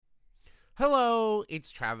Hello, it's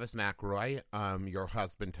Travis McElroy, your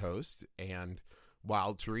husband host, and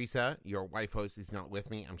while Teresa, your wife host, is not with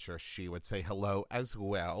me, I'm sure she would say hello as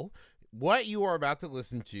well. What you are about to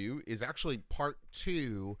listen to is actually part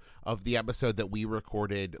 2 of the episode that we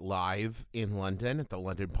recorded live in London at the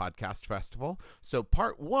London Podcast Festival. So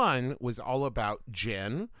part 1 was all about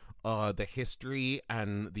gin, the history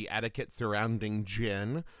and the etiquette surrounding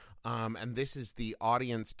gin, and this is the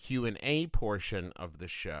audience Q&A portion of the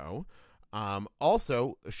show.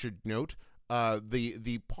 Also, should note,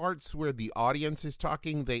 the parts where the audience is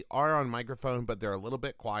talking, they are on microphone, but they're a little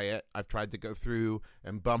bit quiet. I've tried to go through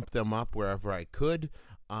and bump them up wherever I could.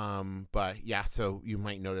 But yeah, so you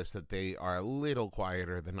might notice that they are a little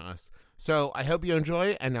quieter than us. So I hope you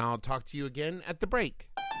enjoy, and I'll talk to you again at the break.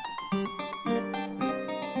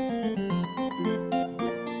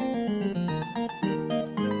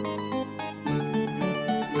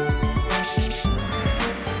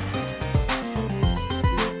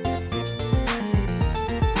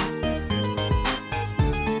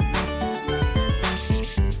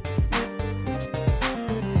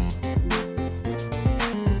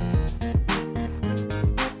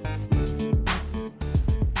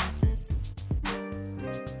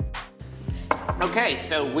 Okay,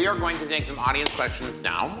 so we are going to take some audience questions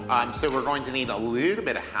now. So we're going to need a little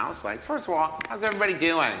bit of house lights. First of all, how's everybody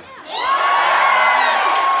doing?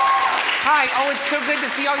 Hi, oh, it's so good to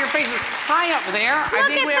see all your faces. Hi up there.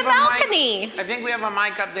 Look, it's a balcony. I think we have a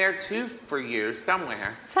mic up there too for you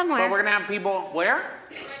somewhere. Somewhere. But we're gonna have people where?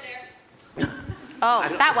 Right there. Oh,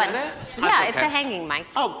 that one. Yeah, okay. It's a hanging mic.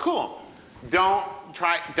 Oh, cool. Don't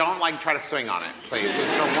try to swing on it, please. It's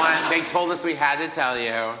the one they told us we had to tell you.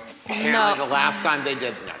 Apparently the last time they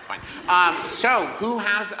did. No, it's fine. So who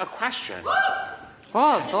has a question?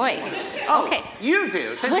 Oh boy. Oh, okay. You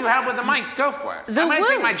do. Since you have with the mics, go for it. I'm gonna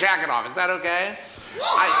take my jacket off. Is that okay?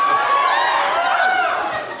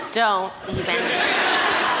 Don't even.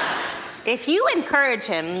 If you encourage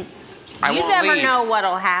him, I you won't never leave. know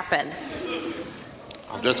what'll happen.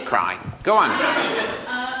 I'll just cry. Go on.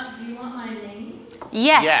 Do you want my name?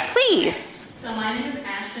 Yes, please. So my name is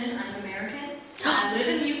Ashton. I'm American. I live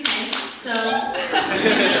in the UK. So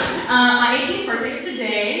my 18th birthday is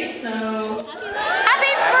today. So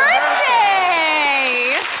Happy birthday!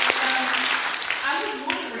 I was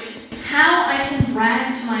wondering how I can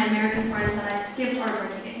brag to my American friends that I skipped our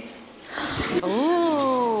birthday game.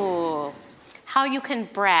 Ooh, how you can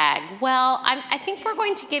brag. Well, I think we're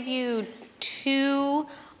going to give you 2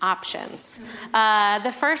 options.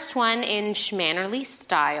 The first one, in Shmanners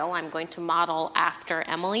style, I'm going to model after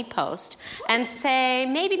Emily Post and say,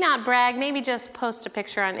 maybe not brag, maybe just post a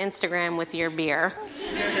picture on Instagram with your beer.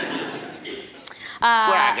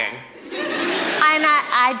 Bragging. And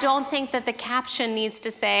I don't think that the caption needs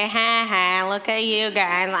to say, ha ha, look at you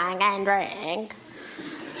guys, I can drink.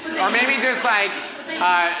 Or maybe just like,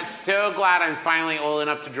 so glad I'm finally old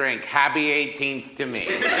enough to drink. Happy 18th to me.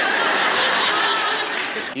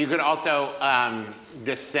 You could also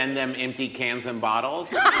just send them empty cans and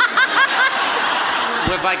bottles with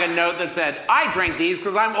like a note that said, I drank these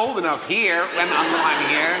because I'm old enough here when I'm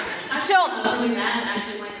here. Don't doing that. And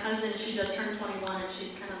actually, my cousin, she just turned 21, and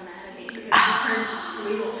she's kind of mad at me because she turned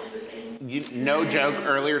legal at the same. No joke.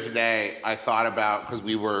 Earlier today, I thought about, because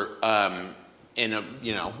we were in a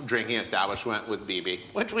drinking establishment with BB,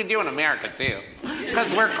 which we do in America too,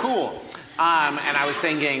 because we're cool. And I was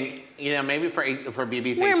thinking, maybe for BB's 18th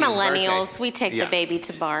birthday. We're millennials. We take the baby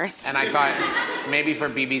to bars. And I thought maybe for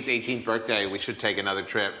BB's 18th birthday, we should take another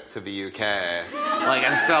trip to the UK,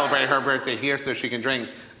 and celebrate her birthday here so she can drink,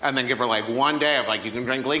 and then give her one day of you can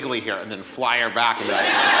drink legally here, and then fly her back and be like,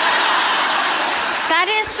 that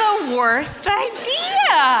is the worst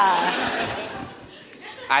idea.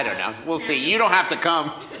 I don't know. We'll see. You don't have to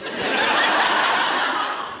come.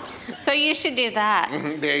 So you should do that.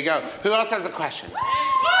 Mm-hmm. There you go. Who else has a question?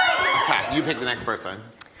 Okay, you pick the next person.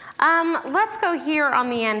 Let's go here on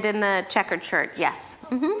the end in the checkered shirt. Yes.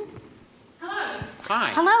 Mm-hmm. Hello.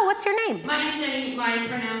 Hi. Hello, what's your name? My name's Jenny. My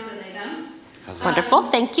pronouns are they, them. Wonderful,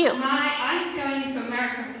 thank you. I'm going to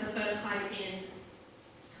America for the first time in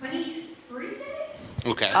 23 days.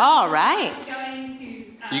 Okay. All right. I'm going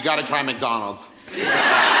to... You got to try McDonald's. That's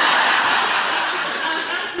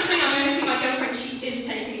the thing. I'm going to see my girlfriend. She is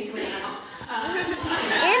taking me to In-N-Out.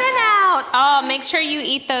 In-N-Out. Oh, make sure you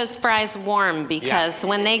eat those fries warm because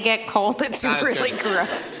when they get cold, it's really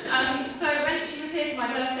gross. So when she was here for my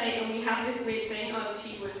birthday, and we had this weird thing of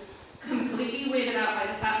she was completely weirded out by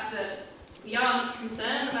the fact that we aren't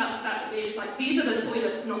concerned about the fact that we're just these are the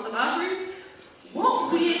toilets, not the bathrooms.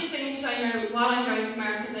 What weird thing should I know while I'm going to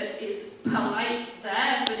America that is polite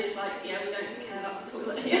there, but it's we don't care about the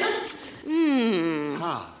toilet here?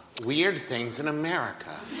 Weird things in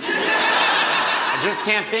America. I just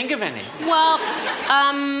can't think of any. Well,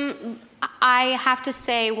 I have to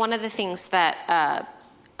say one of the things that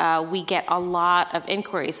we get a lot of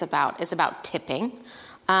inquiries about is about tipping.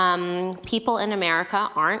 People in America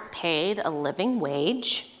aren't paid a living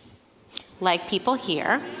wage like people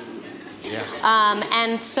here. Yeah.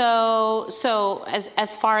 And so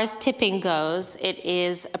as far as tipping goes, it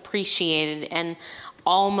is appreciated and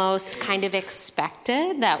almost kind of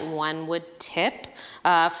expected that one would tip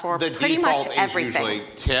for The pretty much default everything. is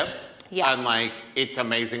usually tip. Yeah. And like, it's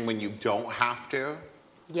amazing when you don't have to.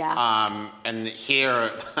 Yeah. And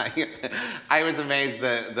here, I was amazed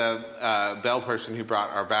that the bell person who brought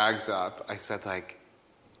our bags up, I said like,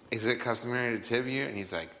 is it customary to tip you? And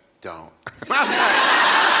he's like, don't.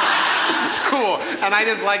 Cool. And I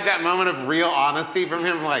just like that moment of real honesty from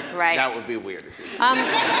him. Like, Right. that would be weird if he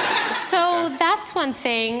So that's one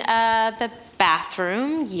thing. The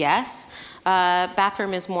bathroom, yes.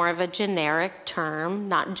 Bathroom is more of a generic term,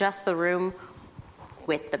 not just the room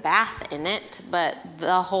with the bath in it, but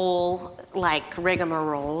the whole like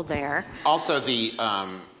rigmarole there. Also, the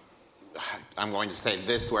I'm going to say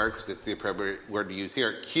this word because it's the appropriate word to use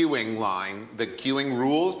here. Queuing line, the queuing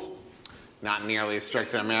rules, not nearly as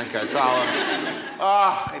strict in America. It's all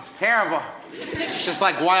it's terrible. It's just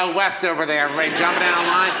like Wild West over there. Everybody jumping in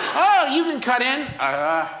line. Oh, you can cut in.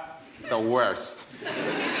 It's the worst.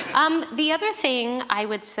 The other thing I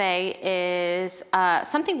would say is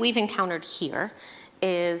something we've encountered here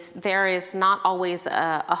is there is not always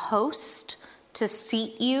a host to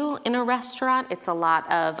seat you in a restaurant. It's a lot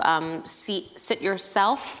of sit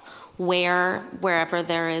yourself wherever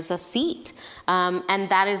there is a seat. And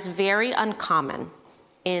that is very uncommon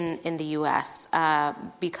in the U.S.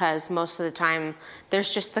 Because most of the time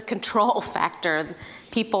there's just the control factor.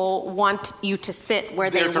 People want you to sit where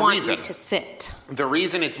they want you to sit. The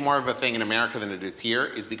reason it's more of a thing in America than it is here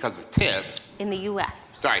is because of tips. In the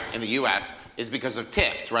U.S. Sorry, in the U.S. is because of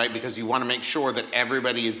tips, right? Because you want to make sure that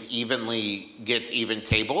everybody gets even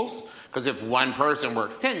tables. Because if one person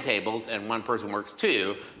works 10 tables and one person works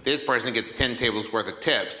 2, this person gets 10 tables worth of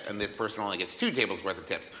tips and this person only gets 2 tables worth of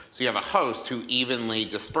tips. So you have a host who evenly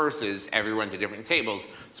disperses everyone to different tables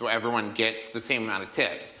so everyone gets the same amount of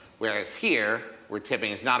tips. Whereas here, where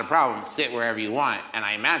tipping is not a problem, sit wherever you want. And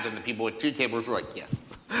I imagine the people with 2 tables are like, yes.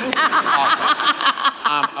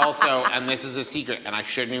 Also, and this is a secret, and I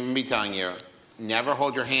shouldn't even be telling you, never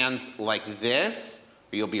hold your hands like this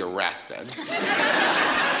or you'll be arrested.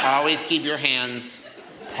 Always keep your hands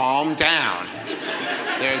palm down.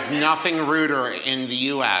 There's nothing ruder in the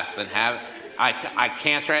U.S. than I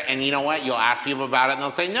can't stress, and you know what? You'll ask people about it and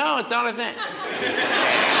they'll say, no, it's not a thing.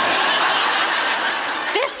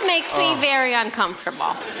 This makes me very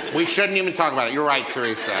uncomfortable. We shouldn't even talk about it. You're right,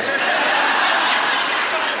 Teresa.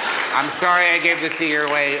 I'm sorry I gave the secret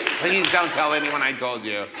away. Please don't tell anyone I told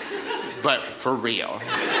you. But for real.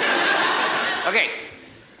 Okay,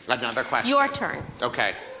 another question. Your turn.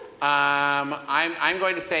 Okay. I'm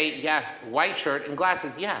going to say yes. White shirt and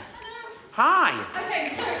glasses, yes. Hi.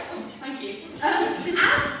 Okay, so, thank you.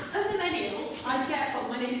 As a millennial, I get,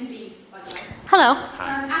 my name is Bees, by the way. Hello.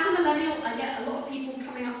 As a millennial, I get a lot of people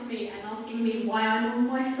coming up to me and asking me why I'm on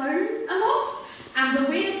my phone a lot. And the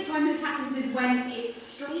weirdest time this happens is when it's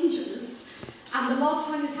strangers. And the last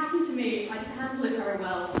time this happened to me, I didn't handle it very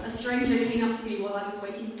well. A stranger came up to me while I was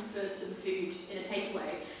waiting for some food in a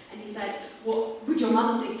takeaway. And he said, what would your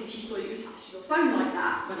mother think if she saw you attached to your phone like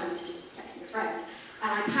that when I was just texting a friend?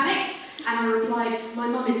 And I panicked, and I replied, my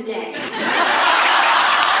mum is dead. Yay!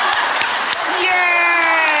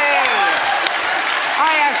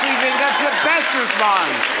 I actually think that's the best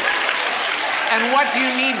response. And what do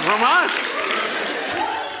you need from us?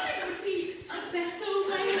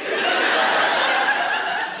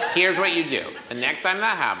 Here's what you do. The next time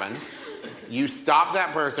that happens, you stop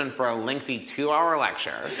that person for a lengthy 2-hour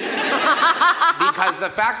lecture. Because the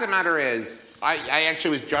fact of the matter is, I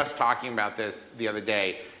actually was just talking about this the other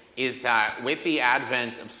day, is that with the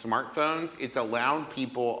advent of smartphones, it's allowed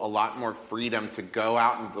people a lot more freedom to go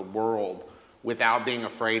out into the world without being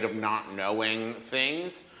afraid of not knowing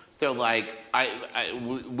things. So like,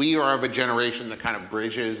 we are of a generation that kind of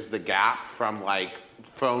bridges the gap from like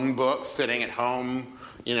phone books, sitting at home,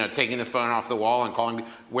 you know, taking the phone off the wall and calling,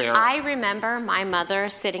 where... I remember my mother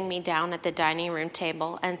sitting me down at the dining room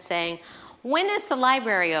table and saying, when is the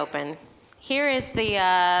library open? Here is the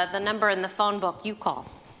number in the phone book, you call.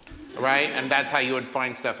 Right, and that's how you would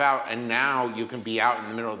find stuff out. And now you can be out in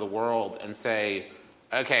the middle of the world and say,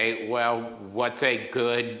 okay, well, what's a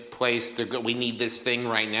good place to go? We need this thing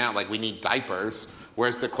right now, like we need diapers.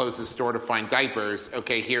 Where's the closest store to find diapers?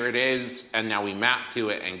 Okay, here it is, and now we map to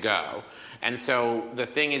it and go. And so the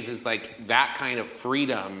thing is like that kind of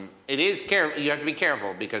freedom, it is you have to be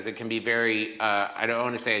careful because it can be very, I don't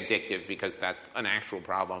want to say addictive because that's an actual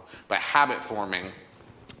problem, but habit forming.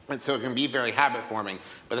 And so it can be very habit forming.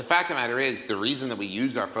 But the fact of the matter is, the reason that we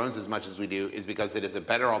use our phones as much as we do is because it is a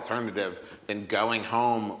better alternative than going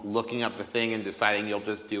home, looking up the thing and deciding you'll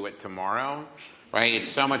just do it tomorrow, right? It's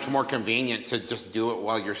so much more convenient to just do it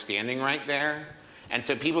while you're standing right there. And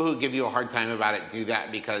so people who give you a hard time about it do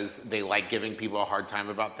that because they like giving people a hard time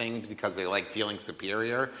about things, because they like feeling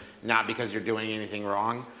superior, not because you're doing anything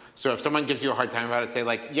wrong. So if someone gives you a hard time about it, say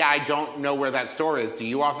like, yeah, I don't know where that store is. Do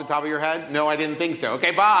you off the top of your head? No, I didn't think so.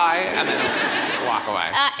 Okay, bye. And then walk away.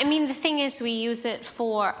 I mean, the thing is, we use it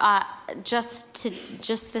for just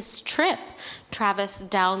this trip. Travis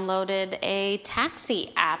downloaded a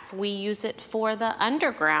taxi app. We use it for the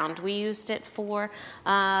underground. We used it for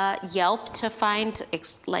Yelp to find,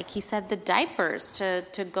 like he said, the diapers,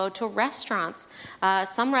 to go to restaurants.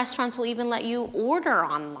 Some restaurants will even let you order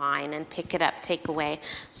online and pick it up, take away.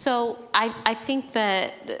 So I think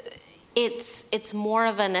that it's more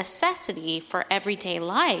of a necessity for everyday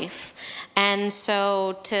life. And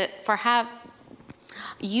so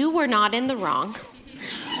you were not in the wrong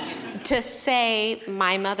to say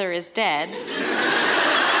my mother is dead.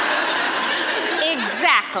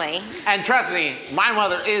 Exactly. And trust me, my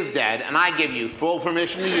mother is dead, and I give you full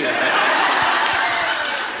permission to use it.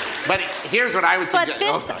 But here's what I would suggest. But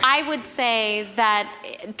this, I would say that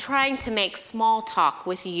trying to make small talk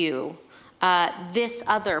with you, this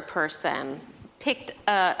other person picked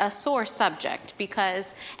a sore subject,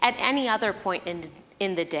 because at any other point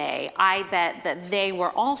in the day, I bet that they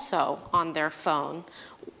were also on their phone,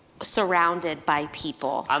 surrounded by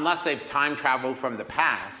people. Unless they've time traveled from the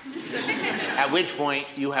past, at which point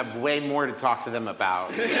you have way more to talk to them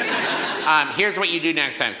about. Here's what you do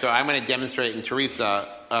next time. So I'm going to demonstrate, and Teresa,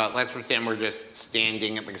 let's pretend we're just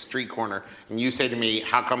standing at like a street corner, and you say to me,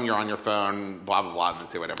 how come you're on your phone, blah, blah, blah, and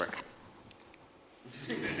say whatever.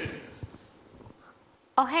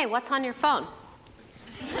 Oh, hey, what's on your phone?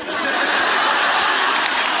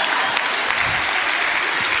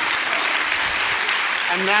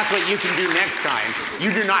 And that's what you can do next time.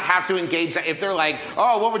 You do not have to engage. If they're like,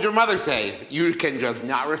 oh, what would your mother say? You can just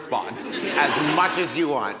not respond as much as you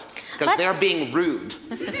want, because they're being rude.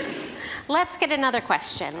 Let's get another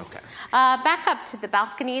question. Okay. Back up to the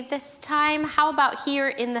balcony this time. How about here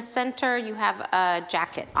in the center? You have a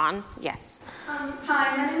jacket on. Yes.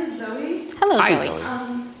 Hi, my name is Zoe. Hello, Hi, Zoe.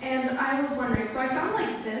 And I was wondering, so I sound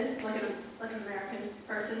like this, like an American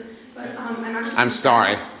person, but I'm actually... I'm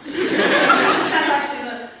sorry. That's actually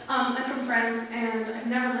I'm from France, and I've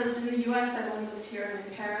never lived in the U.S. I've only lived here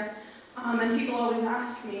in Paris. And people always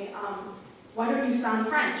ask me, why don't you sound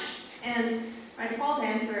French? And my default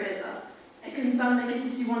answer is, I can sound like it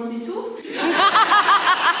if you want me to.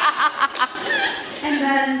 And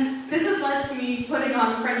then this has led to me putting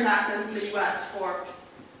on French accents in the U.S. for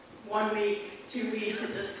 1 week, 2 weeks,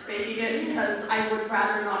 and just faking it, because I would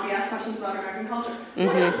rather not be asked questions about American culture.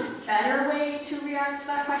 What's a better way to react to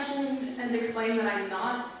that question and explain that I'm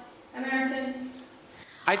not American?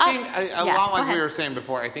 I think a lot like we were saying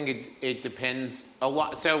before, I think it depends a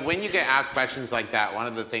lot. So when you get asked questions like that, one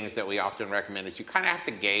of the things that we often recommend is you kind of have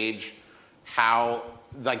to gauge how,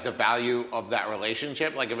 like, the value of that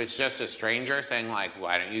relationship. Like, if it's just a stranger saying, like,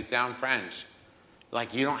 why don't you sound French?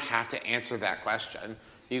 Like, you don't have to answer that question.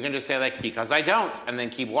 You can just say, like, because I don't, and then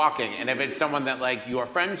keep walking. And if it's someone that, like, you are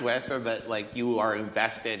friends with, or that, like, you are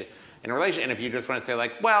invested in a relation, and if you just want to say,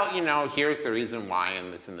 like, well, you know, here's the reason why,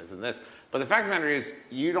 and this and this and this. But the fact of the matter is,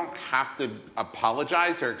 you don't have to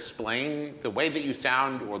apologize or explain the way that you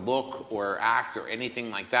sound or look or act or anything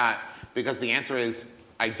like that, because the answer is,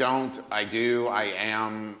 I don't, I do, I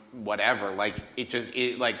am, whatever. Like,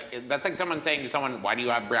 that's like someone saying to someone, why do you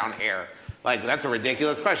have brown hair? Like, that's a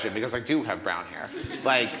ridiculous question, because I do have brown hair.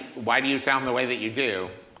 Like, why do you sound the way that you do?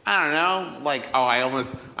 I don't know. Like, oh, I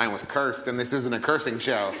almost cursed, and this isn't a cursing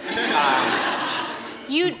show.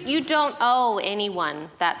 You don't owe anyone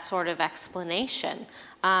that sort of explanation.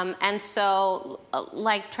 And so,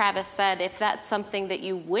 like Travis said, if that's something that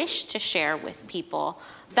you wish to share with people,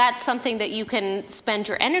 that's something that you can spend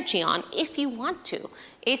your energy on if you want to.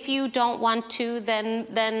 If you don't want to,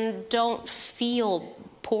 then don't feel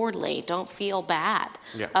poorly, don't feel bad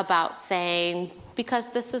about saying, because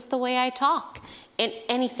this is the way I talk, in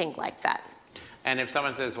anything like that. And if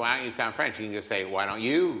someone says, why don't you sound French? You can just say, why don't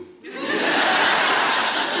you?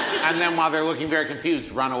 And then while they're looking very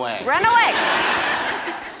confused, run away. Run away!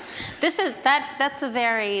 That's a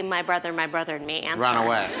very my brother and me answer. Run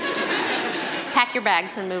away. pack your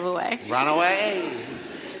bags and move away. Run away.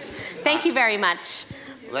 Thank you very much.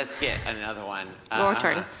 Let's get another one. Your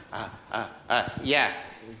turn. Yes.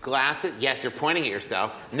 Glasses. Yes, you're pointing at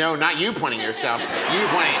yourself. No, not you pointing at yourself. You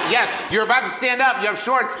pointing. Yes, you're about to stand up. You have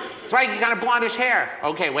shorts. Spiky kind of blondish hair.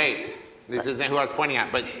 Okay, wait. This isn't who I was pointing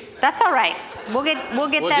at, but that's all right. We'll get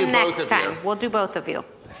them next time. We'll do both of you.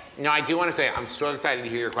 No, I do want to say I'm so excited to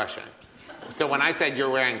hear your question. So when I said you're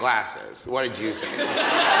wearing glasses, what did you think?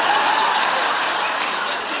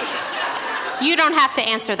 You don't have to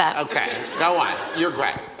answer that. Okay, go on. You're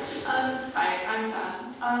great. Hi, I'm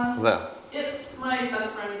Dan. Hello. It's my best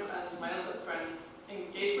friend and my other best friend's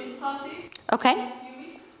engagement party. Okay. In a few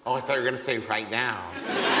weeks. Oh, I thought you were going to say right now.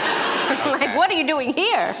 Like, what are you doing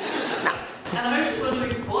here? No. And I was just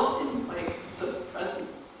wondering, what is, like, the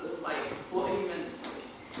presence of, like, what are you meant to,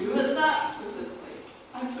 like, do at that? Because, like,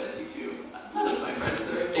 I'm 22, and none of my friends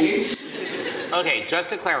are engaged. Okay, just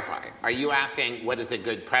to clarify, are you asking what is a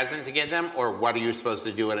good present to give them, or what are you supposed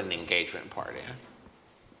to do at an engagement party?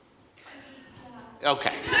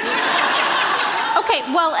 Okay. Okay,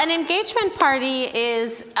 well, an engagement party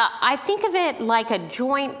is, I think of it like a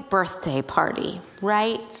joint birthday party,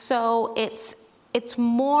 right? So it's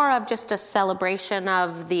more of just a celebration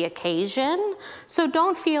of the occasion. So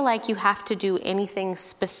don't feel like you have to do anything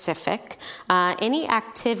specific. Any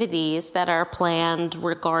activities that are planned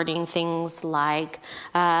regarding things like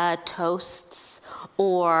toasts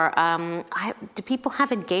or do people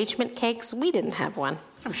have engagement cakes? We didn't have one.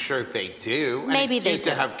 I'm sure they do. Maybe an they excuse do.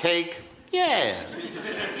 to have cake. Yeah.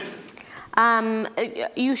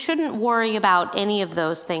 You shouldn't worry about any of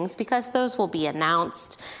those things because those will be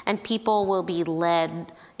announced and people will be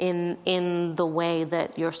led in the way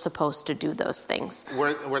that you're supposed to do those things.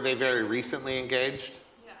 Were they very recently engaged?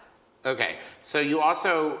 Yeah. Okay, so you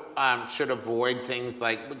also should avoid things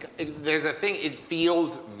like, there's a thing, it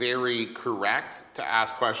feels very correct to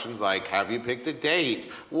ask questions like, have you picked a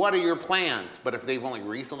date? What are your plans? But if they've only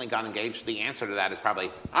recently got engaged, the answer to that is probably,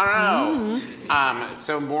 I don't know.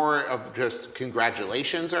 So more of just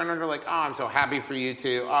congratulations are under like, oh, I'm so happy for you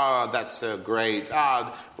two. Oh, that's so great.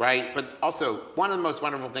 Oh, right? But also, one of the most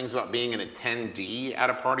wonderful things about being an attendee at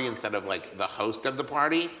a party instead of like the host of the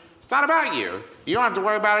party, it's not about you. You don't have to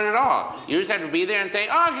worry about it at all. You just have to be there and say,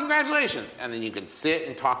 oh, congratulations. And then you can sit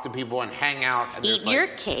and talk to people and hang out. And Eat your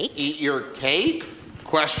cake. Eat your cake?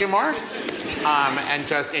 Question mark? And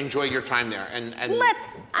just enjoy your time there. And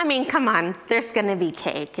come on. There's going to be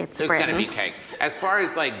cake. It's there's Britain. going to be cake. As far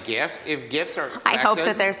as like gifts, if gifts are expected. I hope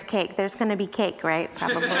that there's cake. There's going to be cake, right?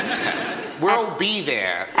 Probably. We'll be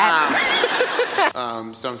there.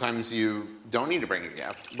 Sometimes you don't need to bring a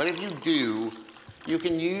gift. But if you do, you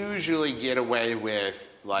can usually get away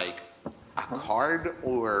with like a card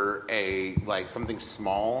or something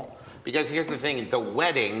small. Because here's the thing, the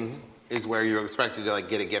wedding is where you're expected to like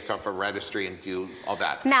get a gift off a registry and do all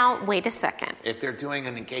that. Now, wait a second. If they're doing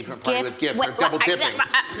an engagement party with gifts, they're double dipping.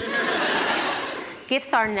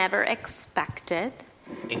 Gifts are never expected.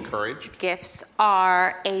 Encouraged. Gifts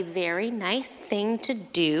are a very nice thing to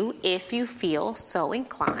do if you feel so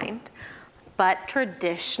inclined. But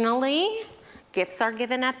traditionally, gifts are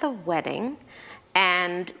given at the wedding.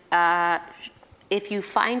 And if you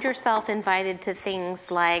find yourself invited to things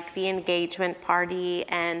like the engagement party,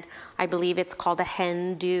 and I believe it's called a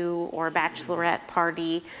hen do or a bachelorette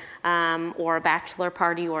party, or a bachelor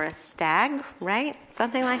party or a stag, right?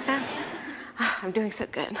 Something like that. I'm doing so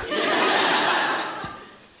good.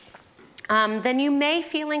 Then you may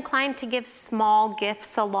feel inclined to give small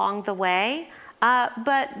gifts along the way,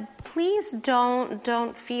 but please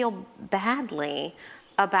don't feel badly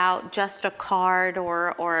about just a card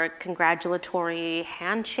or a congratulatory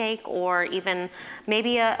handshake or even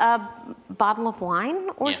maybe a bottle of wine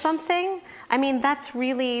or something. I mean, that's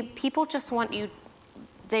really, people just want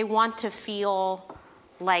they want to feel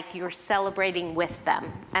like you're celebrating with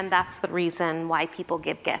them. And that's the reason why people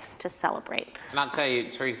give gifts, to celebrate. And I'll tell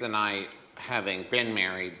you, Teresa and I, having been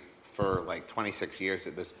married for like 26 years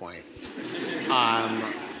at this point,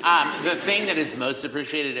 the thing that is most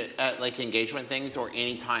appreciated at like engagement things or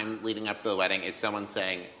any time leading up to the wedding is someone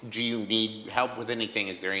saying, do you need help with anything?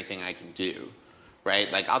 Is there anything I can do? Right?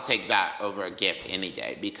 Like, I'll take that over a gift any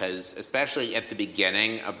day, because especially at the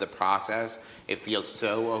beginning of the process, it feels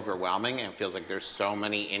so overwhelming and it feels like there's so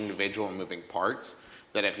many individual moving parts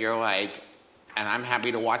that if you're like, and I'm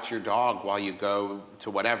happy to watch your dog while you go to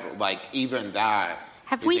whatever, like even that.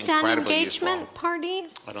 Have we done engagement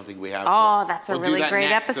parties? I don't think we have. Oh, that's a really great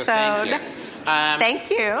next, episode. So thank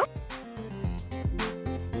you.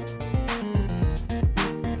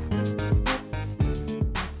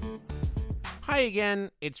 Hi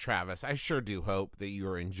again, it's Travis. I sure do hope that you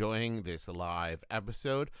are enjoying this live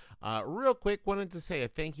episode. Real quick, wanted to say a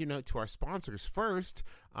thank you note to our sponsors. First,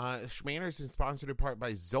 Shmanners is sponsored in part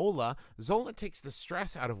by Zola. Zola takes the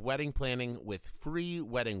stress out of wedding planning with free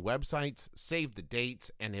wedding websites, save the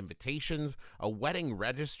dates and invitations, a wedding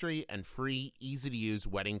registry, and free, easy-to-use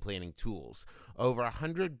wedding planning tools. Over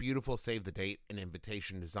 100 beautiful save the date and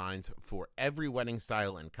invitation designs for every wedding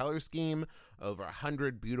style and color scheme. Over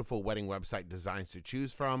 100 beautiful wedding website designs to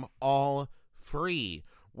choose from, all free.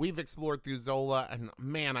 We've explored through Zola, and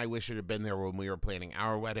man, I wish it had been there when we were planning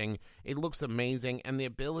our wedding. It looks amazing, and the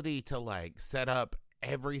ability to set up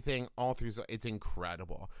everything all through Zola, it's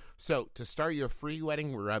incredible. So to start your free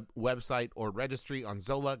wedding website or registry on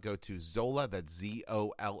Zola, go to Zola, that's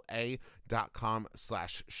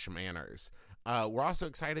ZOLA.com/Shmanners. We're also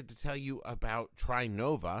excited to tell you about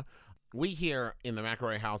Trinova. We here in the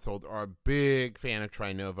McElroy household are a big fan of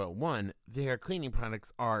Trinova. One, their cleaning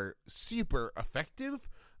products are super effective,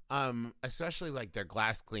 especially their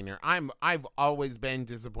glass cleaner. I've always been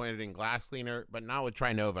disappointed in glass cleaner, but not with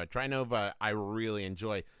Trinova. Trinova I really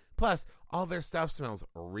enjoy. Plus, all their stuff smells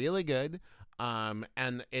really good,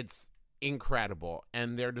 and it's incredible.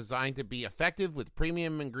 And they're designed to be effective with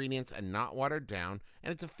premium ingredients and not watered down.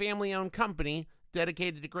 And it's a family-owned company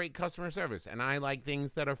dedicated to great customer service, and I like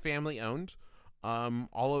things that are family owned.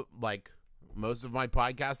 Most of my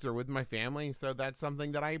podcasts are with my family, so that's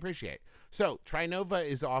something that I appreciate. So Trinova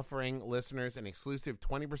is offering listeners an exclusive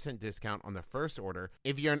 20% discount on the first order.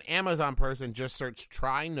 If you're an Amazon person, just search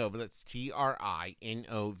Trinova, that's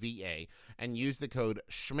TRINOVA, and use the code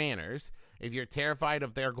Shmanners. If you're terrified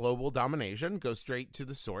of their global domination, go straight to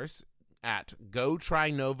the source at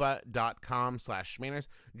gotrinova.com/Shmanners,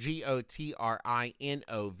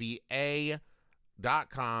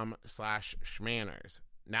 GOTRINOVA.com/Shmanners.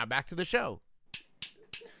 Now back to the show.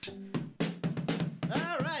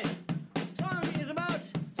 All right. Song is about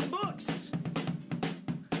some books.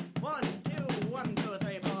 1, 2, 1, 2,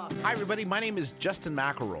 3, 4. Hi, everybody. My name is Justin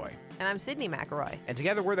McElroy. And I'm Sydney McElroy. And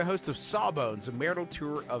together we're the hosts of Sawbones, a marital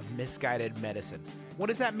tour of misguided medicine. What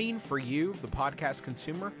does that mean for you, the podcast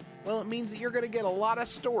consumer? Well, it means that you're going to get a lot of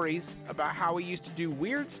stories about how we used to do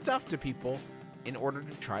weird stuff to people in order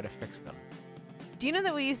to try to fix them. Do you know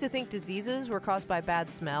that we used to think diseases were caused by bad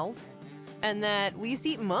smells? And that we used to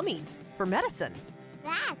eat mummies for medicine?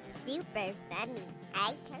 That's super funny.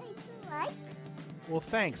 I kind of like it. Well,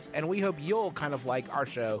 thanks, and we hope you'll kind of like our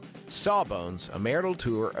show, Sawbones, a marital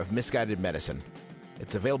tour of misguided medicine.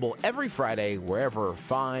 It's available every Friday wherever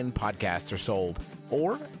fine podcasts are sold,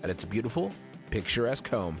 or at its beautiful, picturesque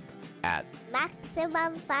home at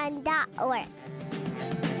MaximumFun.org. All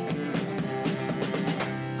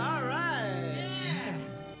right.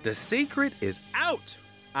 The secret is out.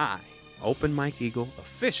 I, Open Mike Eagle,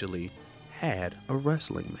 officially had a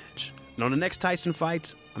wrestling match. And on the next Tyson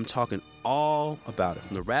Fights, I'm talking all about it.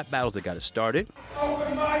 From the rap battles that got it started.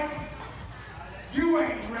 Open Mike, you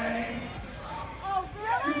ain't ready. Oh,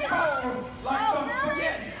 really? You cold like some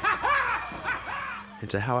spaghetti. And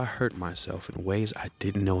to how I hurt myself in ways I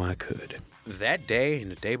didn't know I could. That day and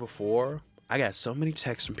the day before, I got so many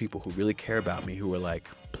texts from people who really care about me who were like,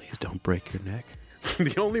 please don't break your neck.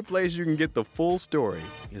 The only place you can get the full story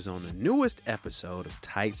is on the newest episode of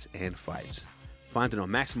Tights and Fights. Find it on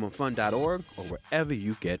MaximumFun.org or wherever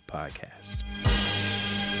you get podcasts.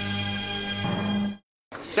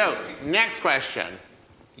 So, next question.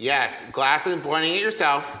 Yes, glasses and pointing at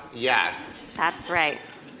yourself. Yes. That's right.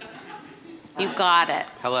 You got it.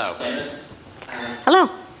 Hello. Hello.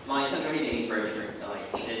 My central heating is very different, so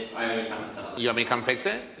I only found myself. You want me to come fix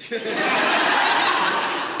it?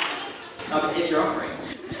 If you're offering.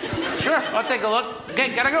 Sure, I'll take a look.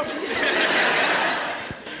 Okay, gotta go.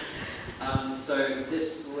 So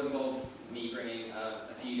this will involve me bringing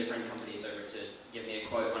a few different companies over to give me a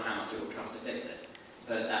quote on how much it will cost to fix it.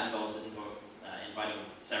 But that involves inviting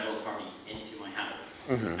several parties into my house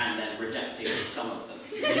and then rejecting some of them.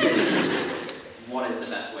 What is the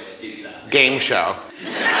best way to do that? Game show.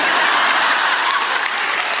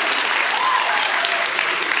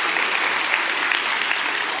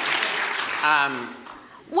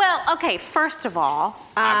 Well, okay, first of all,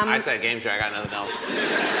 I said game show, I got nothing else.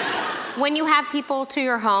 when you have people to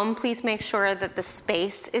your home, please make sure that the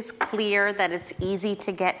space is clear, that it's easy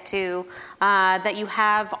to get to, that you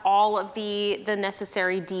have all of the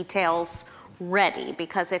necessary details ready,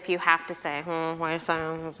 because if you have to say,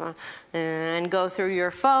 and go through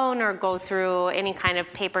your phone or go through any kind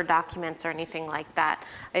of paper documents or anything like that,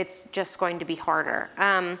 it's just going to be harder.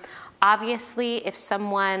 Obviously, if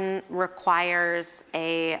someone requires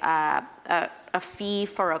a fee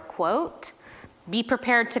for a quote, be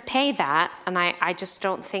prepared to pay that. And I just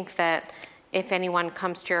don't think that if anyone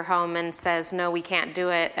comes to your home and says, no, we can't do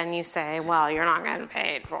it, and you say, well, you're not getting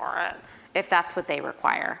paid for it, if that's what they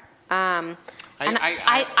require. I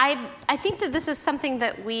think that this is something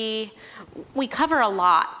that we cover a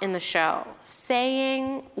lot in the show.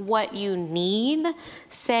 Saying what you need,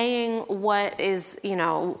 saying what is,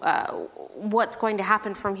 what's going to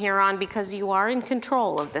happen from here on because you are in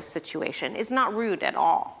control of this situation is not rude at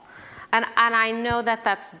all. And I know that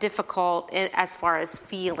that's difficult as far as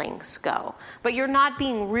feelings go. But you're not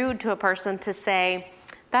being rude to a person to say,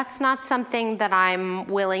 that's not something that I'm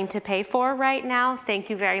willing to pay for right now. Thank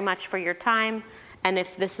you very much for your time. And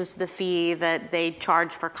if this is the fee that they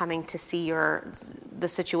charge for coming to see the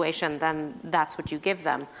situation, then that's what you give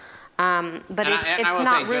them. But it's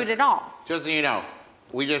not rude at all. Just so you know,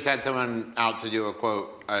 we just had someone out to do a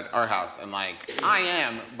quote at our house, and I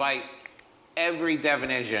am, by every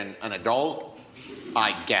definition, an adult,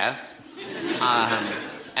 I guess.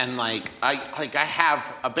 And I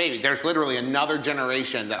have a baby. There's literally another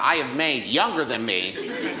generation that I have made younger than me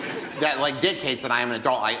that dictates that I am an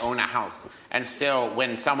adult. I own a house. And still,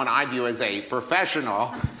 when someone I view as a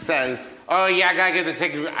professional says, oh yeah, I gotta get this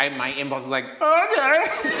taken, my impulse is okay.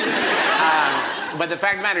 But the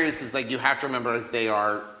fact of the matter is you have to remember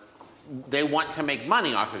they want to make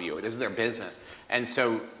money off of you. It is their business. And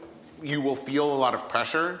so you will feel a lot of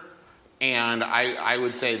pressure. And I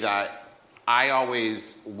would say that I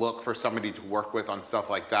always look for somebody to work with on stuff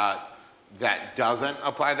like that doesn't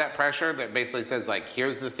apply that pressure, that basically says,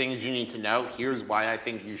 here's the things you need to know, here's why I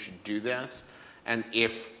think you should do this, and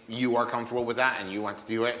if you are comfortable with that and you want to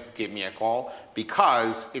do it, give me a call,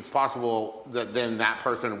 because it's possible that then that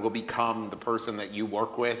person will become the person that you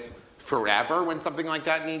work with forever when something like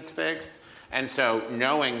that needs fixed. And so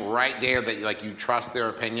knowing right there that you trust their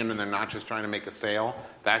opinion and they're not just trying to make a sale,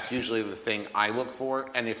 that's usually the thing I look for.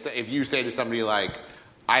 And if you say to somebody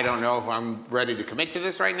I don't know if I'm ready to commit to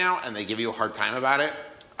this right now, and they give you a hard time about it,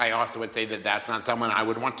 I also would say that that's not someone I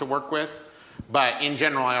would want to work with. But in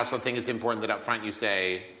general, I also think it's important that up front you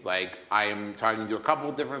say, I am talking to a couple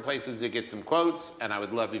of different places to get some quotes, and I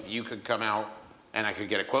would love if you could come out and I could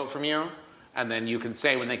get a quote from you. And then you can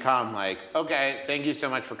say when they come, okay, thank you so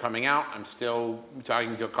much for coming out. I'm still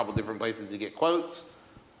talking to a couple different places to get quotes.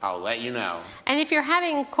 I'll let you know. And if you're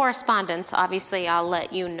having correspondence, obviously I'll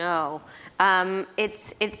let you know.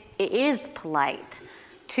 It is polite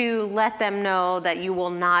to let them know that you will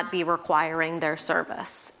not be requiring their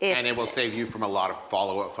service. And it will save you from a lot of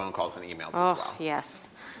follow-up phone calls and emails as well. Oh, yes,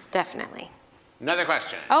 definitely. Another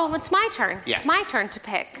question. Oh, it's my turn. Yes. It's my turn to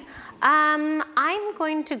pick. I'm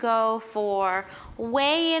going to go for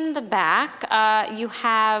way in the back. You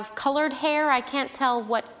have colored hair. I can't tell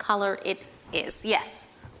what color it is. Yes.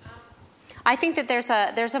 I think that there's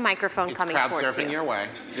a microphone coming towards you. It's crowd surfing your way.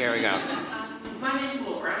 There we go. My name's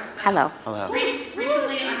Laura. Hello. Hello.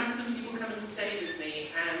 Recently, I had some people come and stay with me,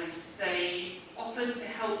 and they offered to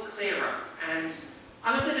help clear up. And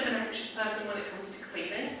I'm a bit of an anxious person when it comes to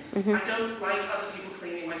cleaning. Mm-hmm. I don't like other people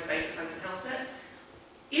cleaning my space if I can help it.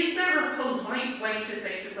 Is there a polite way to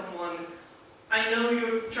say to someone, I know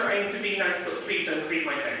you're trying to be nice, but please don't clean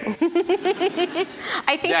my things?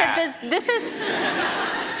 I think that this is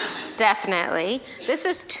definitely. This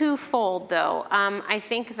is twofold, though. I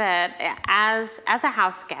think that as a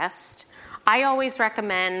house guest, I always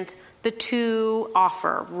recommend the 2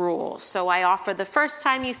 offer rule. So I offer the first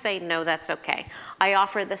time, you say, no, that's okay. I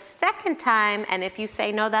offer the second time, and if you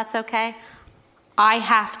say, no, that's okay, I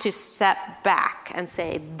have to step back and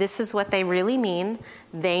say, this is what they really mean.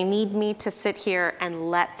 They need me to sit here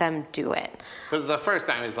and let them do it. Because the first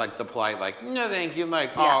time is the polite, no, thank you.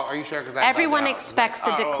 Oh, are you sure? Because everyone expects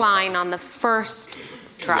a decline on the first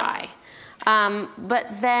try. Yeah. But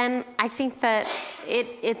then I think that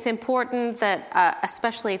it's important that,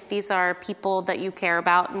 especially if these are people that you care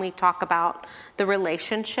about, and we talk about the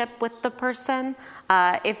relationship with the person,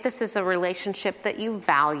 if this is a relationship that you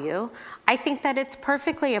value, I think that it's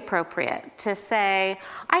perfectly appropriate to say,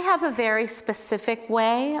 I have a very specific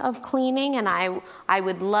way of cleaning, and I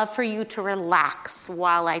would love for you to relax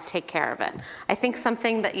while I take care of it. I think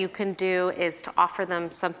something that you can do is to offer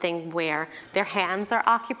them something where their hands are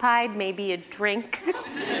occupied, maybe a drink,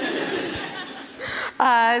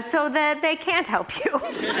 so that they can't help you.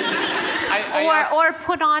 Or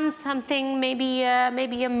put on something, maybe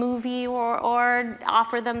a movie, or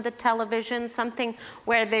offer them the television, something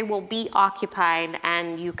where they will be occupied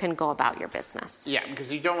and you can go about your business. Yeah,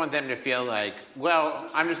 because you don't want them to feel well,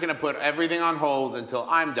 I'm just going to put everything on hold until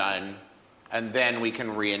I'm done, and then we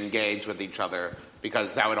can re-engage with each other,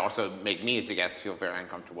 because that would also make me as a guest feel very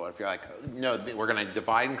uncomfortable. If you're like, no, we're going to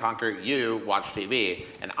divide and conquer, you watch TV,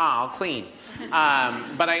 and I'll clean.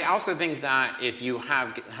 But I also think that if you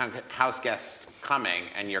have house guests coming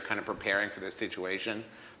and you're kind of preparing for this situation,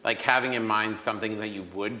 like having in mind something that you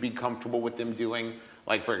would be comfortable with them doing.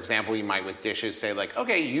 Like, for example, you might with dishes say like,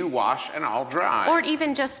 okay, you wash and I'll dry. Or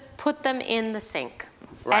even just put them in the sink.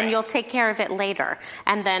 Right. And you'll take care of it later.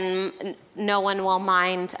 And then no one will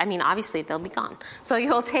mind. I mean, obviously, they'll be gone. So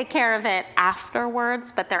you'll take care of it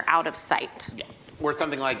afterwards, but they're out of sight. Yeah. Or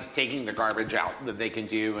something like taking the garbage out that they can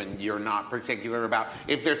do and you're not particular about.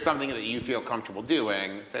 If there's something that you feel comfortable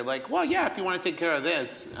doing, say like, well, yeah, if you want to take care of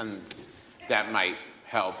this, and that might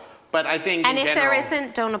help. But I think and in if general, there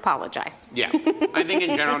isn't, don't apologize. Yeah. I think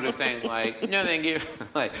in general, just saying like, no, thank you.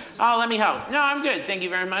 Like, oh, let me help. No, I'm good. Thank you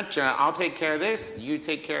very much. I'll take care of this. You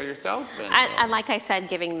take care of yourself. And like I said,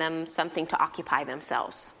 giving them something to occupy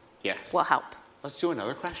themselves. Yes. Will help. Let's do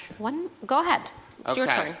another question. Go ahead. It's your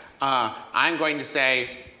turn. I'm going to say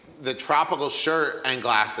the tropical shirt and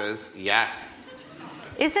glasses. Yes.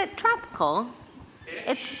 Is it tropical?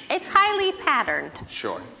 It's highly patterned.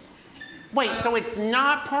 Sure. Wait, so it's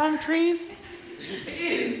not palm trees? It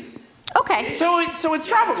is. Okay. So it's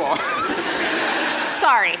tropical.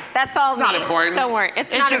 Sorry, that's all. It's not important. Don't worry,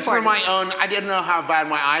 it's not just important. for my own. I didn't know how bad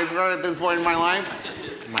my eyes were at this point in my life.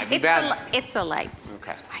 It might be bad. It's the lights.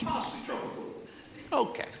 Okay. It's fine. Partially tropical.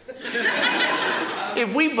 Okay.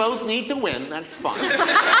 If we both need to win, that's fine.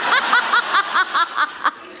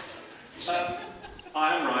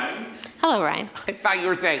 I'm Ryan. Hello, Ryan. I thought you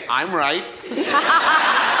were saying, I'm right.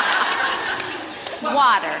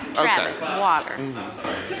 Water, Travis, water. I'm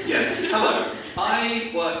sorry. Yes, hello.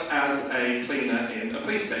 I work as a cleaner in a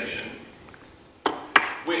police station,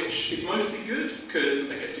 which is mostly good because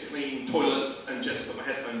I get to clean toilets and just put my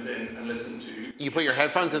headphones in and listen to... You put your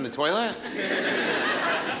headphones in the toilet?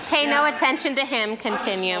 Pay no attention to him.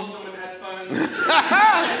 Continue. I just hold them with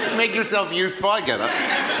headphones. Make yourself useful. I get it.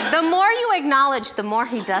 The more you acknowledge, the more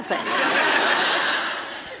he does it.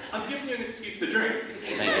 I'm giving you an excuse to drink.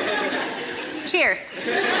 Thank you. Cheers.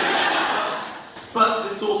 But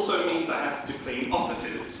this also means I have to clean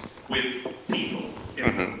offices with people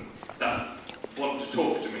that want to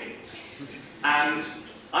talk to me. And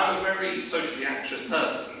I'm a very socially anxious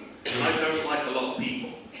person. I don't like a lot of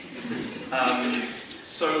people.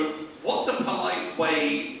 So what's a polite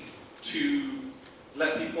way to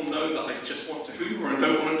let people know that I just want to hoover and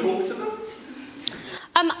don't want to talk to them?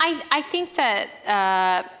 I think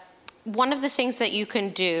that one of the things that you can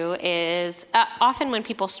do is often when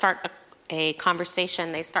people start a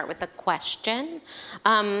conversation, they start with a question.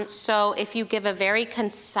 So if you give a very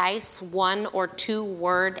concise 1 or 2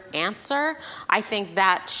 word answer, I think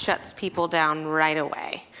that shuts people down right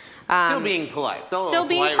away. Still being polite. Still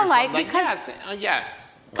being polite because...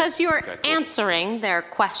 yes. Because you're answering their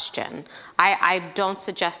question. I don't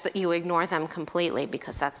suggest that you ignore them completely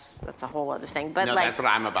because that's a whole other thing. But no, that's what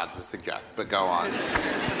I'm about to suggest, but go on.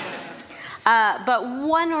 But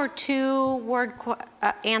 1 or 2 word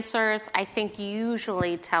answers, I think,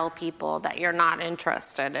 usually tell people that you're not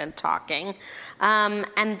interested in talking.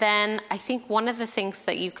 And then I think one of the things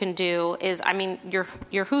that you can do is, I mean, you're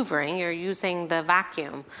hoovering, you're using the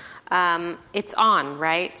vacuum. It's on,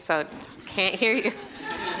 right? So can't hear you.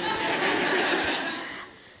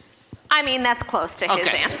 I mean, that's close to his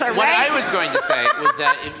answer, right? What I was going to say was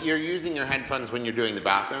that if you're using your headphones when you're doing the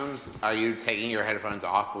bathrooms, are you taking your headphones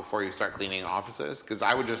off before you start cleaning offices? Because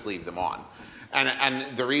I would just leave them on.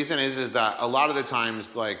 And the reason is that a lot of the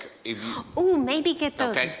times, like, if you... Ooh, maybe get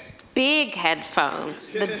those big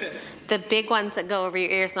headphones. The big ones that go over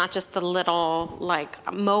your ears, not just the little,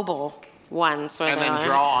 like, mobile ones. And then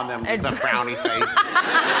draw on them with a frowny face.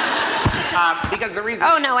 Because the reason...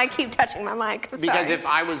 Oh, no, I keep touching my mic. Because if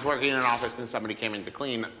I was working in an office and somebody came in to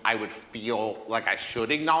clean, I would feel like I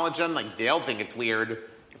should acknowledge them. Like, they'll think it's weird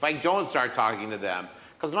if I don't start talking to them.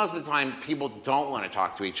 Because most of the time, people don't want to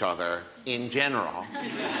talk to each other in general.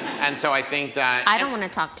 And so I think that... I don't want to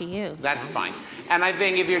talk to you. That's fine. And I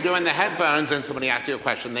think if you're doing the headphones and somebody asks you a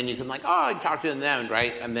question, then you can like, oh, talk to them,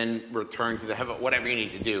 right? And then return to the headphone, whatever you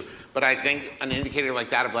need to do. But I think an indicator like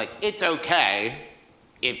that of like, it's okay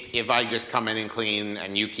if I just come in and clean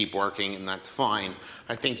and you keep working and that's fine.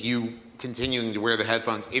 I think you continuing to wear the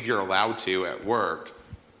headphones, if you're allowed to at work,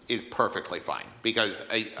 is perfectly fine. Because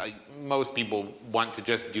most people want to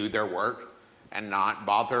just do their work and not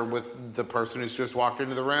bother with the person who's just walked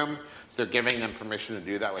into the room. So giving them permission to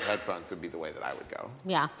do that with headphones would be the way that I would go.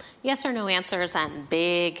 Yeah. Yes or no answers and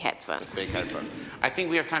big headphones. Big headphones. I think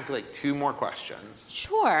we have time for like 2 more questions.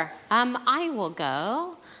 Sure. I will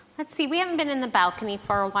go Let's see, we haven't been in the balcony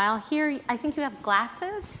for a while. Here, I think you have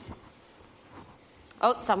glasses.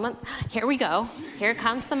 Oh, here we go. Here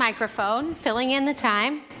comes the microphone, filling in the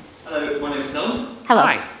time. Hello, my name's Tom. Hello.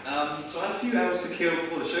 Hi. So I had a few hours to kill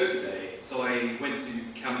before the show today, so I went to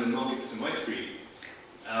Camden Market for some ice cream.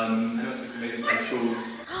 I went to this amazing place called...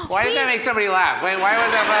 Why did that make somebody laugh? Wait, why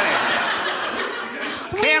was that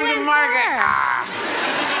funny? Camden Market!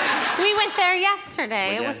 We went there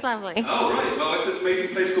yesterday. It was lovely. Oh, right. Well, it's this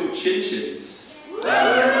amazing place called Chin Chin's.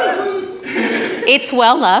 It's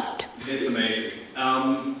well loved. It's amazing.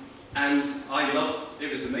 And I loved it.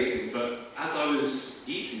 Was amazing, but as I was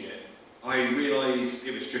eating it, I realised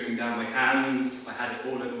it was dripping down my hands. I had it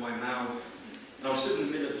all over my mouth. And I was sitting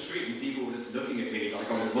in the middle of the street and people were just looking at me like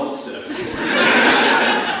I was a monster.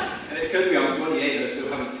 And it occurred to me I'm 28 and I still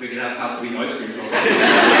haven't figured out how to eat ice cream properly.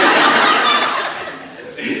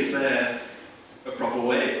 Is there a proper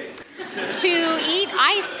way? To eat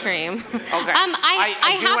ice cream. Okay.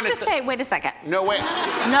 I have to say, wait a second. No, wait.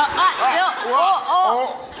 No,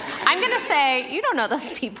 I'm going to say, you don't know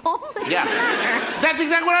those people. Yeah. That's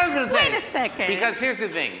exactly what I was going to say. Wait a second. Because here's the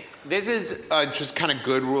thing. This is just kind of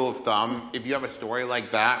good rule of thumb. If you have a story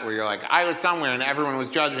like that where you're like, I was somewhere and everyone was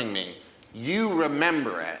judging me, you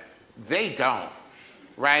remember it. They don't.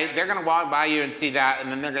 Right? They're going to walk by you and see that,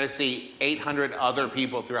 and then they're going to see 800 other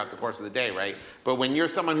people throughout the course of the day, right? But when you're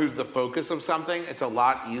someone who's the focus of something, it's a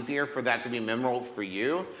lot easier for that to be memorable for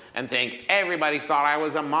you and think, everybody thought I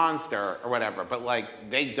was a monster or whatever. But,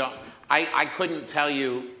 like, they don't. I couldn't tell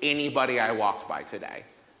you anybody I walked by today.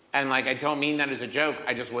 And, like, I don't mean that as a joke.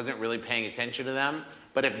 I just wasn't really paying attention to them.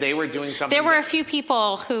 But if they were doing something... There were a few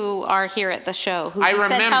people who are here at the show who I said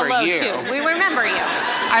remember hello you. to. We remember you.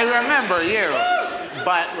 I remember you.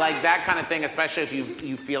 But like that kind of thing, especially if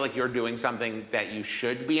you feel like you're doing something that you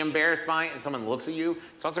should be embarrassed by and someone looks at you,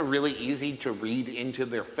 it's also really easy to read into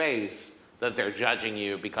their face that they're judging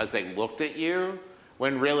you because they looked at you,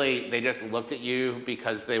 when really they just looked at you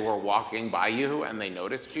because they were walking by you and they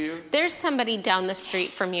noticed you. There's somebody down the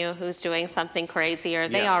street from you who's doing something crazy, or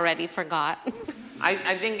they already forgot.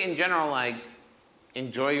 I think in general, like,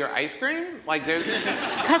 enjoy your ice cream. Like there's...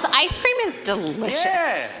 Because ice cream is delicious.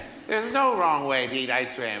 Yeah. There's no wrong way to eat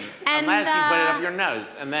ice cream, and, unless you put it up your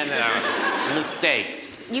nose, and then mistake.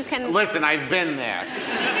 You can... Listen, I've been there.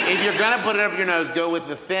 If you're gonna put it up your nose, go with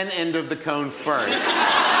the thin end of the cone first.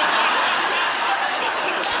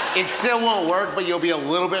 It still won't work, but you'll be a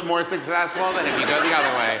little bit more successful than if you go the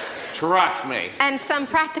other way. Trust me. And some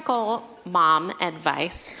practical mom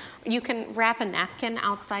advice. You can wrap a napkin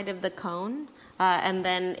outside of the cone, and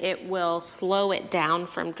then it will slow it down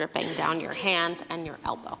from dripping down your hand and your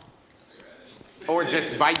elbow. Or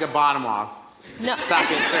just bite the bottom off. No. Suck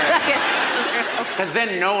it through. Because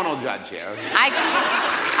then no one will judge you.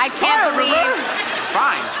 I can't believe...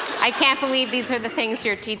 Fine. I can't believe these are the things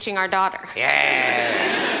you're teaching our daughter.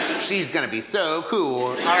 Yeah. She's going to be so cool.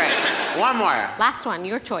 All right. One more. Last one.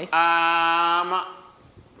 Your choice. I'm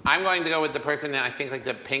going to go with the person that I think like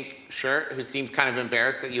the pink shirt who seems kind of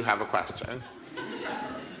embarrassed that you have a question.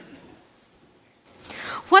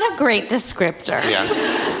 What a great descriptor. Yeah.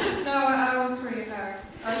 No, I was pretty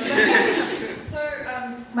embarrassed.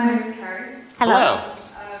 My name is Carrie. Hello.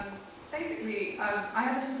 Basically, I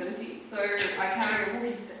have a disability, so I carry a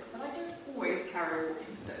walking stick, but I don't always carry a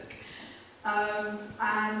walking stick.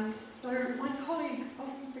 And so my colleagues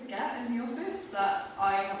often forget in the office that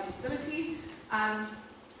I have a disability and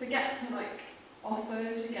forget to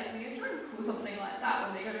offer to get me a drink or something like that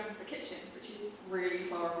when they go down to the kitchen, which is really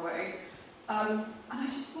far away. And I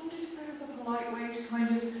just wondered if there was a polite way to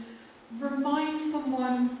kind of remind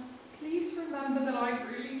someone, please remember that I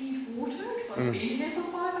really need water because I've been here for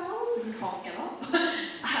 5 hours and can't get up.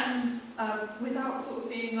 And without sort of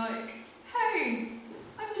being like, hey,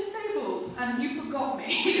 I'm disabled and you forgot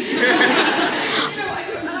me. And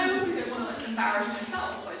I also don't want to embarrass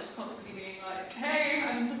myself by just constantly being like, hey,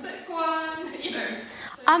 I'm the sick one,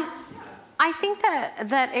 I think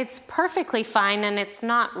that it's perfectly fine and it's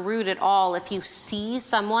not rude at all if you see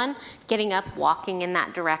someone getting up, walking in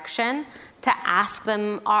that direction, to ask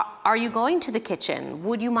them, are you going to the kitchen?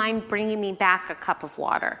 Would you mind bringing me back a cup of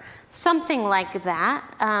water? Something like that,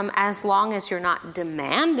 as long as you're not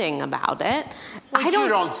demanding about it. You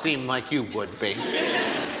don't seem like you would be.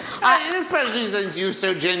 Especially since you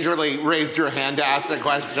so gingerly raised your hand to ask the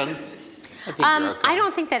question. I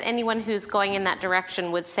don't think that anyone who's going in that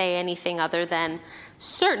direction would say anything other than,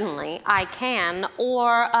 certainly I can,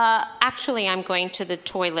 or actually I'm going to the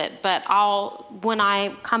toilet, but when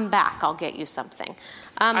I come back, I'll get you something.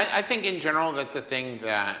 I think in general that's a thing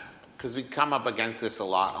that because we come up against this a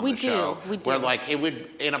lot on We the do, show. we do. Where like it would,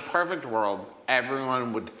 in a perfect world,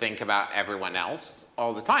 everyone would think about everyone else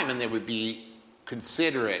all the time, and they would be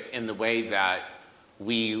considerate in the way that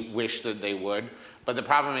we wish that they would. But the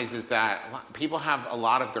problem is that people have a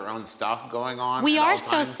lot of their own stuff going on. We at are all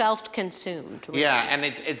so times. self-consumed. Really. Yeah, and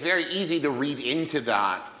it's very easy to read into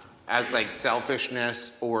that as like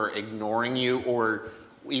selfishness or ignoring you, or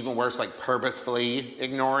even worse, like purposefully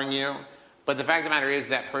ignoring you. But the fact of the matter is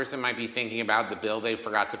that person might be thinking about the bill they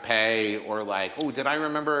forgot to pay, or like, oh, did I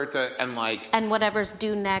remember to, and like... And whatever's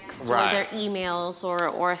due next, Right. or their emails,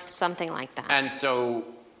 or something like that. And so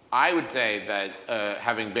I would say that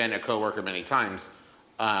having been a coworker many times,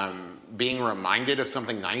 being reminded of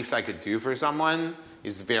something nice I could do for someone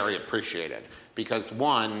is very appreciated. Because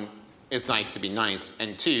one, it's nice to be nice,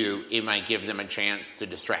 and two, it might give them a chance to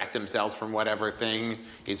distract themselves from whatever thing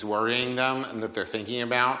is worrying them and that they're thinking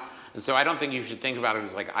about. And so I don't think you should think about it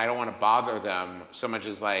as like, I don't want to bother them, so much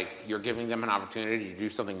as like, you're giving them an opportunity to do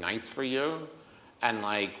something nice for you and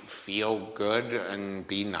like feel good and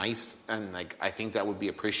be nice. And like, I think that would be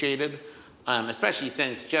appreciated. Especially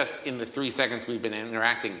since just in the 3 seconds we've been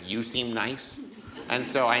interacting, you seem nice. And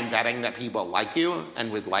so I'm betting that people like you and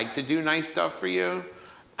would like to do nice stuff for you.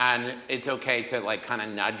 And it's okay to like kind of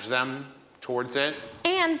nudge them towards it.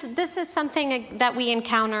 And this is something that we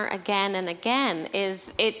encounter again and again,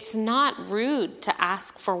 is it's not rude to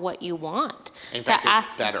ask for what you want. In fact,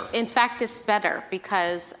 it's better. In fact, it's better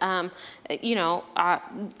because, I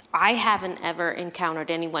haven't ever encountered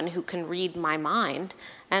anyone who can read my mind.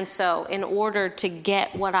 And so in order to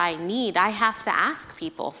get what I need, I have to ask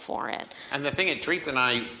people for it. And the thing is, Teresa and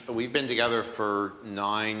I, we've been together for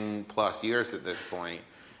 9+ years at this point.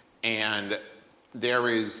 And there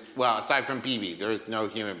is, well, aside from BB, there is no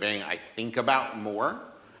human being I think about more,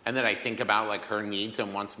 and that I think about like her needs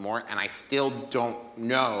and wants more, and I still don't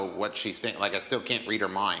know what she's thinking. Like I still can't read her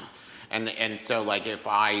mind, and so like if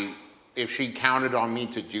she counted on me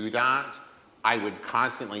to do that, I would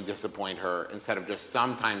constantly disappoint her instead of just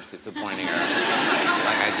sometimes disappointing her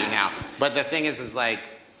like I do now. But the thing is like,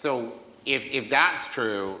 so if that's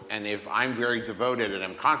true, and if I'm very devoted and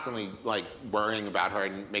I'm constantly like worrying about her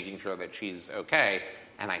and making sure that she's okay,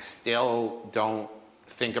 and I still don't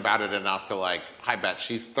think about it enough to like, I bet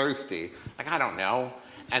she's thirsty. Like, I don't know.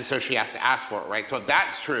 And so she has to ask for it, right? So if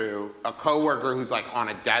that's true, a coworker who's like on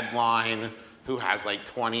a deadline, who has like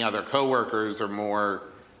 20 other coworkers or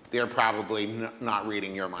more, they're probably not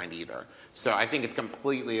reading your mind either. So I think it's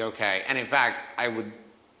completely okay. And in fact, I would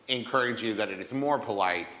encourage you that it is more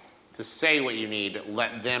polite to say what you need,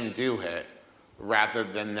 let them do it, rather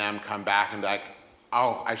than them come back and be like,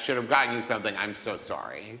 oh, I should have gotten you something, I'm so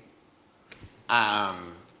sorry. So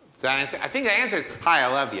that answer, I think the answer is, hi, I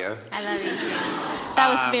love you. I love you.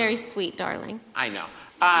 That was very sweet, darling. I know.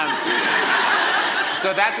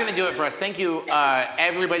 So that's going to do it for us. Thank you,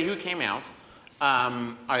 everybody who came out.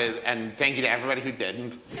 And thank you to everybody who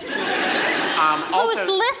didn't. Who's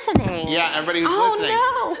listening? Yeah, everybody who's listening. Oh, no.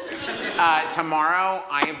 Tomorrow,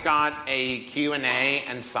 I have got a Q&A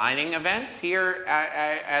and signing event here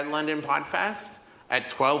at London Podfest at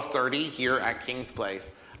 12:30 here at King's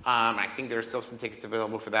Place. I think there's still some tickets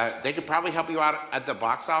available for that. They could probably help you out at the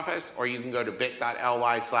box office, or you can go to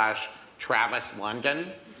bit.ly/TravisLondon,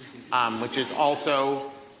 which is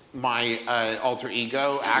also my alter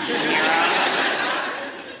ego action hero.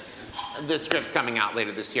 The script's coming out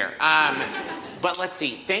later this year. But let's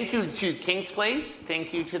see. Thank you to King's Place.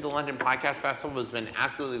 Thank you to the London Podcast Festival. It's been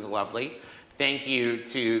absolutely lovely. Thank you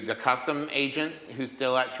to the custom agent who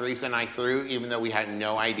still let Teresa and I through, even though we had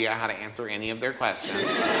no idea how to answer any of their questions.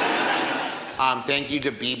 Thank you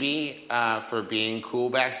to BB for being cool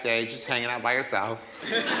backstage, just hanging out by herself.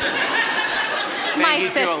 My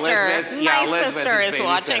sister is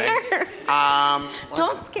watching her.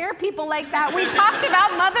 Don't scare people like that. We talked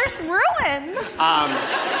about Mother's Ruin.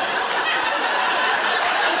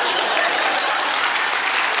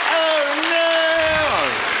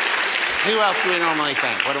 Who else do we normally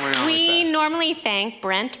thank? What do we normally say? We normally thank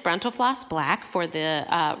Brent Brentalfloss Black for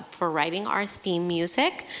writing our theme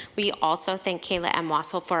music. We also thank Kayla M.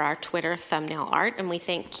 Wassel for our Twitter thumbnail art, and we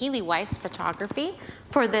thank Keely Weiss Photography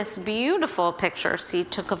for this beautiful picture she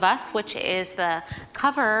took of us, which is the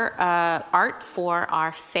cover art for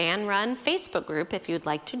our fan-run Facebook group. If you'd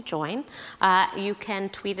like to join, you can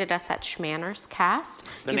tweet at us at Shmanners Cast.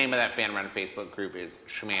 The name of that fan-run Facebook group is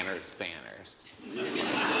Shmanners Fanners.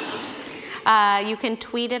 You can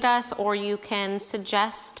tweet at us, or you can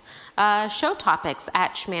suggest show topics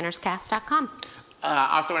at shmannerscast.com.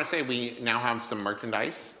 I also want to say we now have some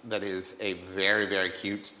merchandise that is a very, very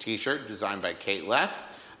cute t-shirt designed by Kate Leff.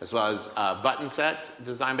 as well as a button set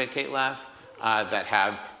designed by Kate Leff that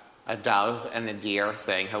have a dove and a deer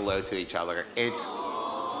saying hello to each other.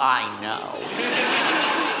 I know.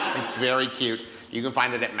 It's very cute. You can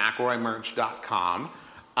find it at McElroymerch.com.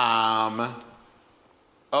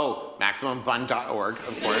 MaximumFun.org,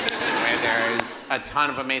 of course, where there's a ton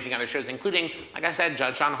of amazing other shows, including, like I said,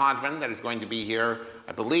 Judge John Hodgman, that is going to be here,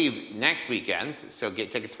 I believe, next weekend. So get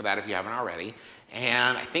tickets for that if you haven't already.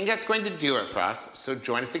 And I think that's going to do it for us. So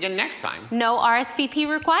join us again next time. No RSVP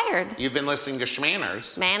required. You've been listening to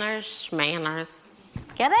Shmanners. Shmanners.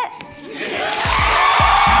 Get it?